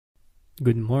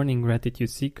Good morning,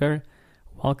 Gratitude Seeker.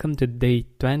 Welcome to day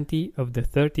 20 of the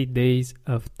 30 days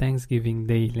of Thanksgiving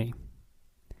Daily.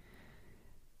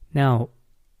 Now,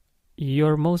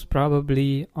 you're most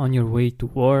probably on your way to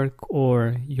work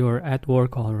or you're at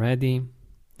work already.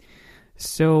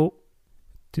 So,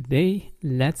 today,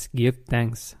 let's give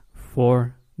thanks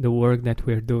for the work that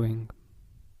we're doing.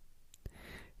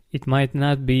 It might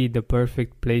not be the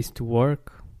perfect place to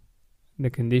work.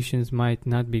 The conditions might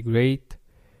not be great.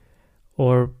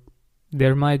 Or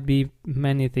there might be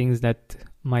many things that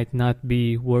might not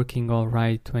be working all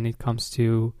right when it comes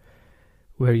to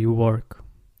where you work.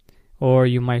 Or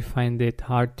you might find it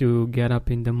hard to get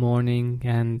up in the morning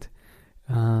and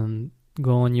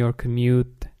go on your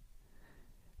commute.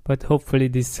 But hopefully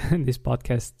this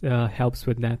podcast helps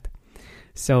with that.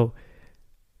 So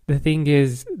the thing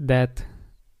is that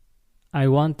I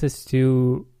want us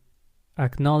to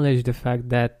acknowledge the fact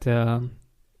that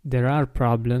there are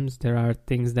problems, there are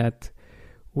things that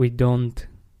we don't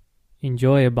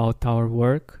enjoy about our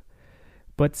work,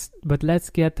 but let's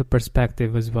get the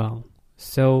perspective as well.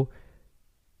 So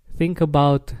think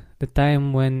about the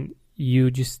time when you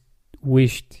just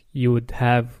wished you would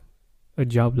have a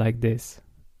job like this.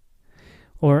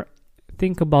 Or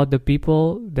think about the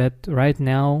people that right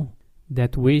now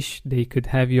that wish they could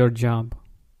have your job.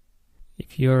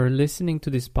 If you're listening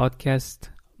to this podcast,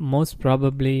 most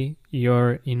probably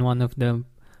you're in one of the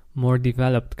more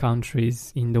developed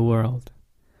countries in the world.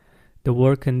 The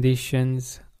work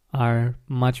conditions are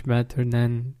much better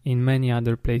than in many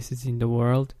other places in the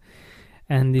world.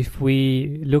 And if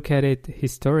we look at it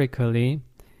historically,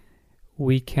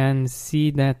 we can see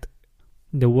that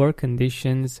the work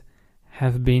conditions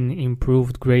have been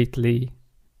improved greatly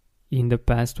in the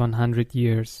past 100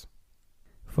 years.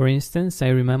 For instance, I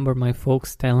remember my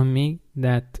folks telling me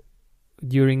that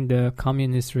during the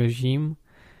communist regime,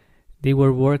 they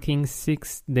were working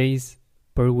 6 days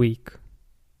per week.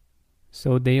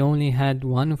 So they only had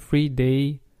one free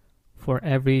day for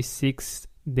every 6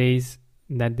 days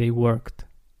that they worked.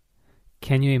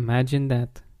 Can you imagine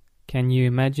that? Can you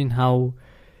imagine how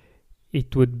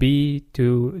it would be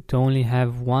to only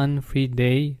have one free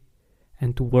day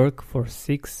and to work for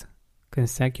 6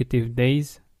 consecutive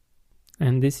days?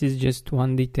 And this is just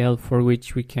one detail for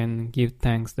which we can give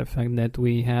thanks, the fact that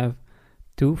we have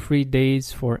 2 free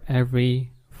days for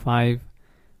every 5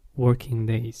 working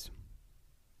days.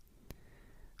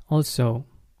 Also,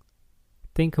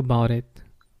 think about it.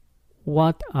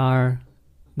 What are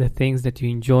the things that you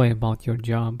enjoy about your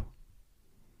job?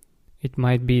 It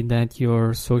might be that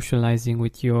you're socializing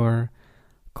with your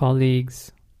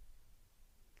colleagues.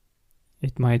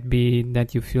 It might be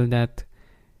that you feel that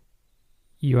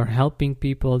you are helping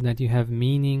people, that you have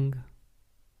meaning.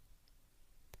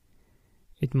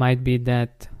 It might be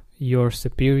that your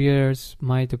superiors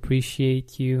might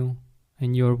appreciate you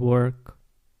and your work.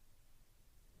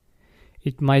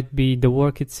 It might be the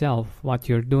work itself, what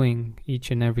you're doing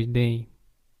each and every day.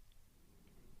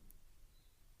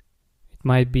 It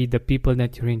might be the people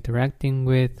that you're interacting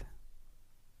with,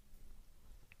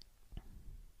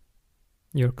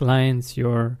 your clients,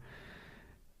 the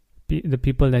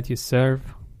people that you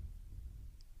serve.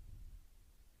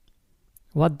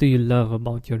 What do you love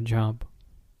about your job?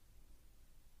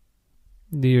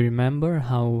 Do you remember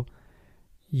how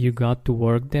you got to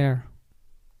work there?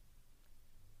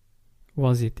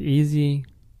 Was it easy?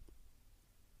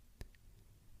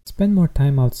 Spend more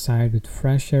time outside with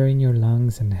fresh air in your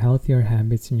lungs and healthier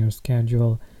habits in your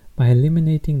schedule by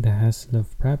eliminating the hassle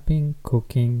of prepping,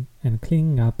 cooking, and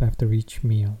cleaning up after each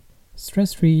meal.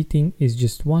 Stress-free eating is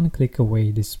just one click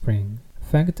away this spring.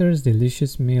 Factor's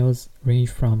delicious meals range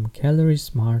from Calorie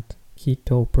Smart,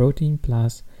 Keto, Protein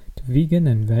Plus to vegan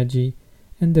and veggie,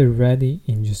 and they're ready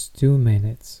in just 2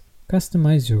 minutes.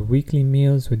 Customize your weekly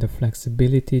meals with the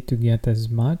flexibility to get as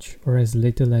much or as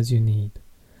little as you need.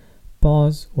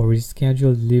 Pause or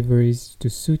reschedule deliveries to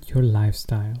suit your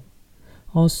lifestyle.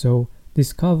 Also,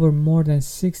 discover more than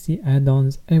 60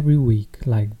 add-ons every week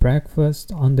like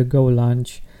breakfast, on-the-go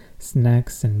lunch,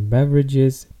 snacks and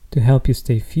beverages to help you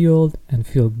stay fueled and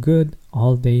feel good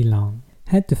all day long.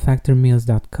 Head to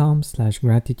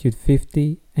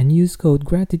factormeals.com/gratitude50 and use code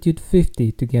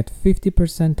gratitude50 to get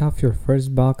 50% off your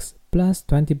first box plus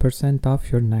 20%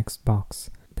 off your next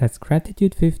box. That's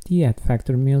gratitude50 at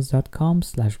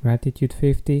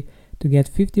factormeals.com/gratitude50 to get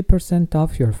 50%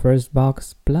 off your first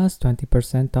box plus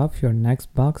 20% off your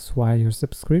next box while your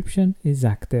subscription is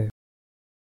active.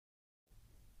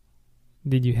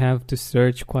 Did you have to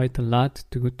search quite a lot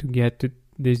to get to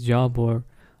this job, or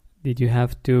did you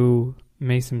have to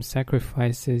make some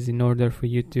sacrifices in order for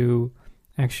you to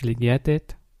actually get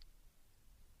it?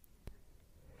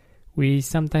 We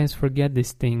sometimes forget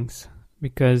these things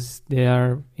because they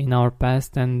are in our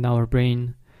past and our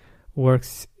brain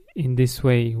works in this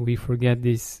way. We forget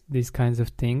these kinds of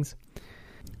things.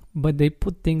 But they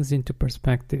put things into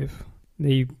perspective.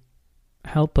 They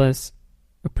help us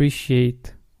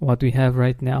appreciate what we have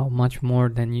right now much more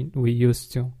than we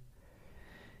used to.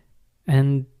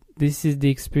 And this is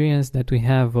the experience that we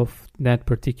have of that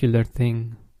particular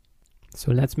thing.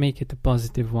 So let's make it a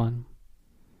positive one.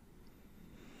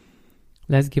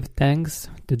 Let's give thanks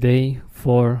today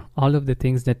for all of the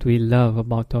things that we love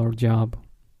about our job.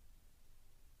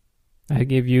 I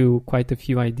gave you quite a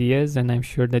few ideas, and I'm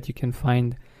sure that you can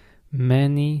find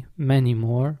many, many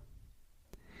more.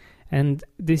 And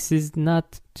this is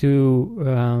not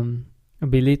to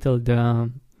belittle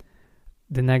the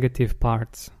negative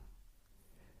parts,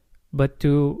 but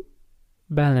to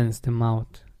balance them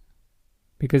out.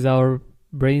 Because our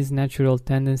brain's natural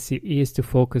tendency is to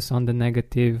focus on the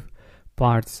negative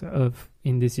parts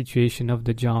in the situation of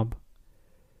the job.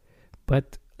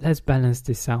 But let's balance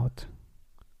this out.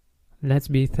 Let's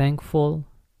be thankful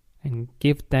and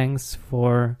give thanks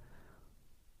for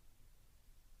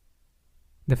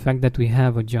the fact that we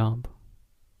have a job,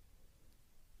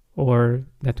 or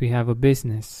that we have a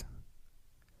business,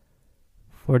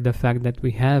 for the fact that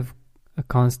we have a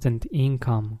constant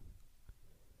income,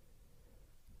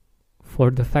 for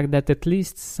the fact that at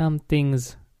least some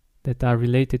things that are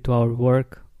related to our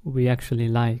work we actually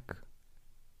like.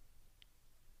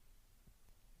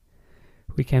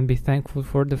 We can be thankful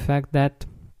for the fact that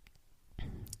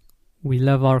we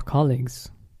love our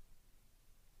colleagues.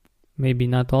 Maybe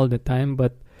not all the time,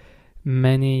 but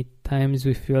many times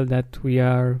we feel that we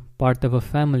are part of a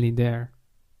family there.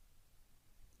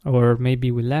 Or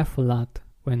maybe we laugh a lot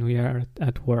when we are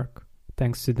at work,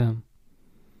 thanks to them.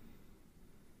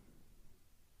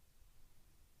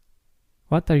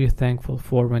 What are you thankful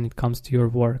for when it comes to your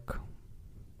work?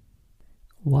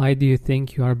 Why do you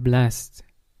think you are blessed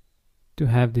to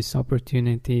have this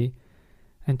opportunity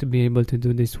and to be able to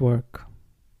do this work?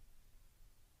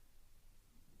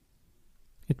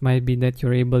 It might be that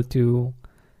you're able to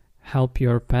help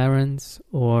your parents,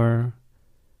 or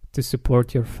to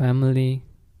support your family,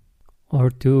 or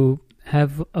to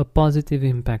have a positive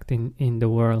impact in the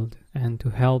world and to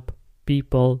help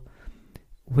people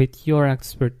with your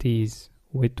expertise,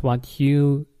 with what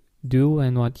you do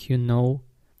and what you know,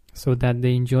 so that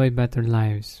they enjoy better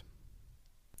lives.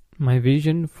 My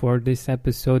vision for this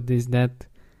episode is that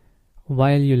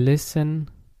while you listen,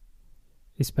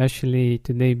 especially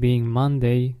today being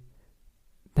Monday,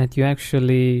 that you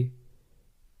actually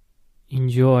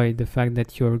enjoy the fact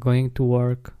that you're going to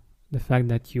work, the fact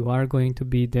that you are going to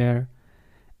be there,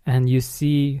 and you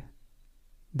see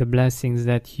the blessings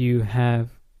that you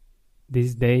have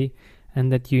this day, and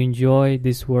that you enjoy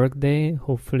this work day,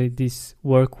 hopefully this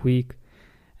work week,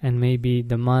 and maybe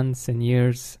the months and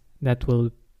years that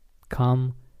will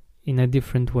come in a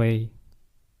different way.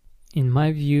 In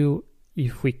my view,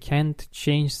 if we can't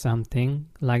change something,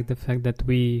 like the fact that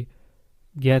we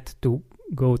get to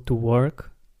go to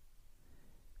work,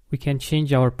 we can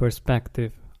change our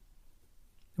perspective.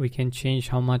 We can change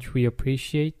how much we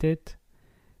appreciate it.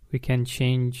 We can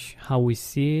change how we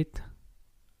see it,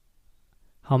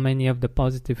 how many of the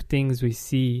positive things we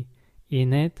see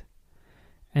in it.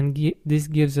 And this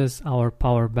gives us our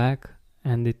power back,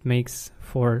 and it makes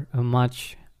for a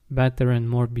much better and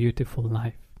more beautiful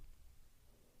life.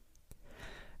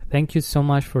 Thank you so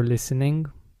much for listening.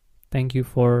 Thank you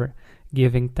for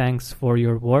giving thanks for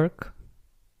your work.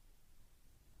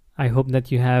 I hope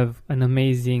that you have an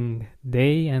amazing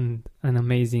day and an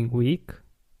amazing week,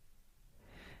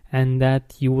 and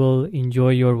that you will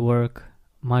enjoy your work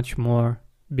much more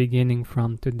beginning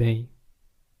from today.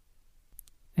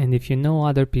 And if you know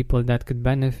other people that could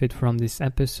benefit from this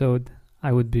episode,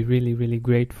 I would be really, really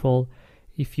grateful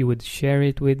if you would share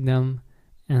it with them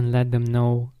and let them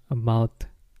know about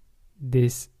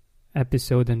this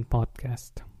episode and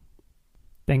podcast.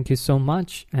 Thank you so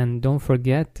much, and don't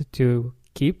forget to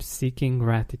keep seeking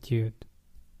gratitude.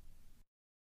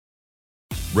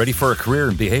 Ready for a career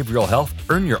in behavioral health?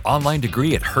 Earn your online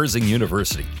degree at Herzing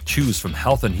University. Choose from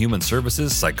health and human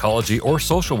services, psychology, or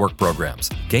social work programs.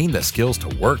 Gain the skills to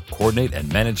work, coordinate,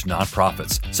 and manage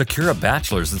nonprofits. Secure a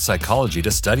bachelor's in psychology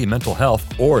to study mental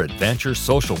health, or advance your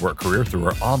social work career through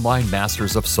our online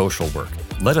Masters of Social Work.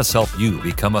 Let us help you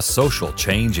become a social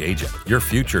change agent. Your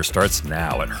future starts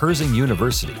now at Herzing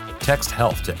University. Text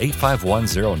HEALTH to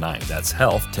 85109. That's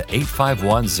HEALTH to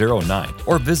 85109.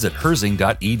 Or visit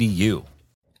herzing.edu.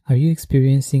 Are you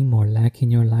experiencing more lack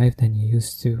in your life than you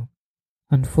used to?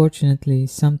 Unfortunately,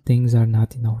 some things are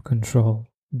not in our control,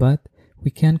 but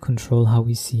we can't control how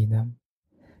we see them.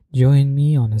 Join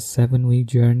me on a 7-week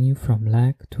journey from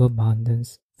lack to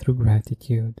abundance through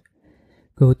gratitude.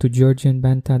 Go to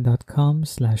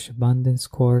georgianbenta.com/abundance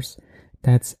course.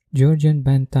 That's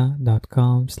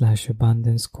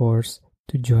georgianbenta.com/abundance course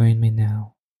to join me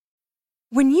now.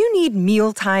 When you need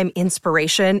mealtime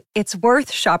inspiration, it's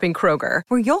worth shopping Kroger,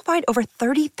 where you'll find over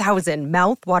 30,000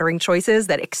 mouth-watering choices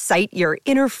that excite your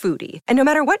inner foodie. And no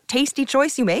matter what tasty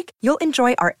choice you make, you'll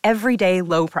enjoy our everyday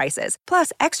low prices,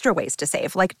 plus extra ways to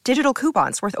save, like digital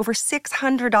coupons worth over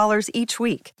 $600 each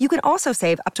week. You can also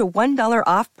save up to $1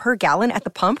 off per gallon at the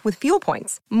pump with fuel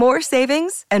points. More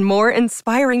savings and more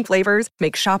inspiring flavors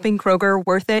make shopping Kroger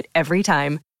worth it every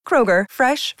time. Kroger,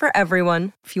 fresh for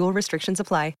everyone. Fuel restrictions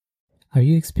apply. Are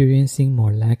you experiencing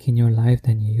more lack in your life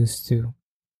than you used to?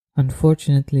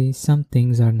 Unfortunately, some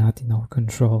things are not in our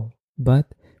control,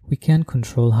 but we can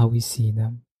control how we see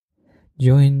them.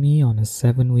 Join me on a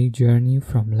 7-week journey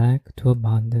from lack to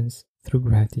abundance through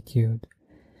gratitude.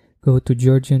 Go to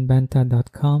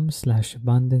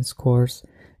georgianbenta.com/abundance course.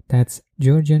 That's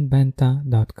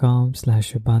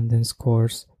georgianbenta.com/abundance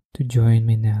course to join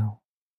me now.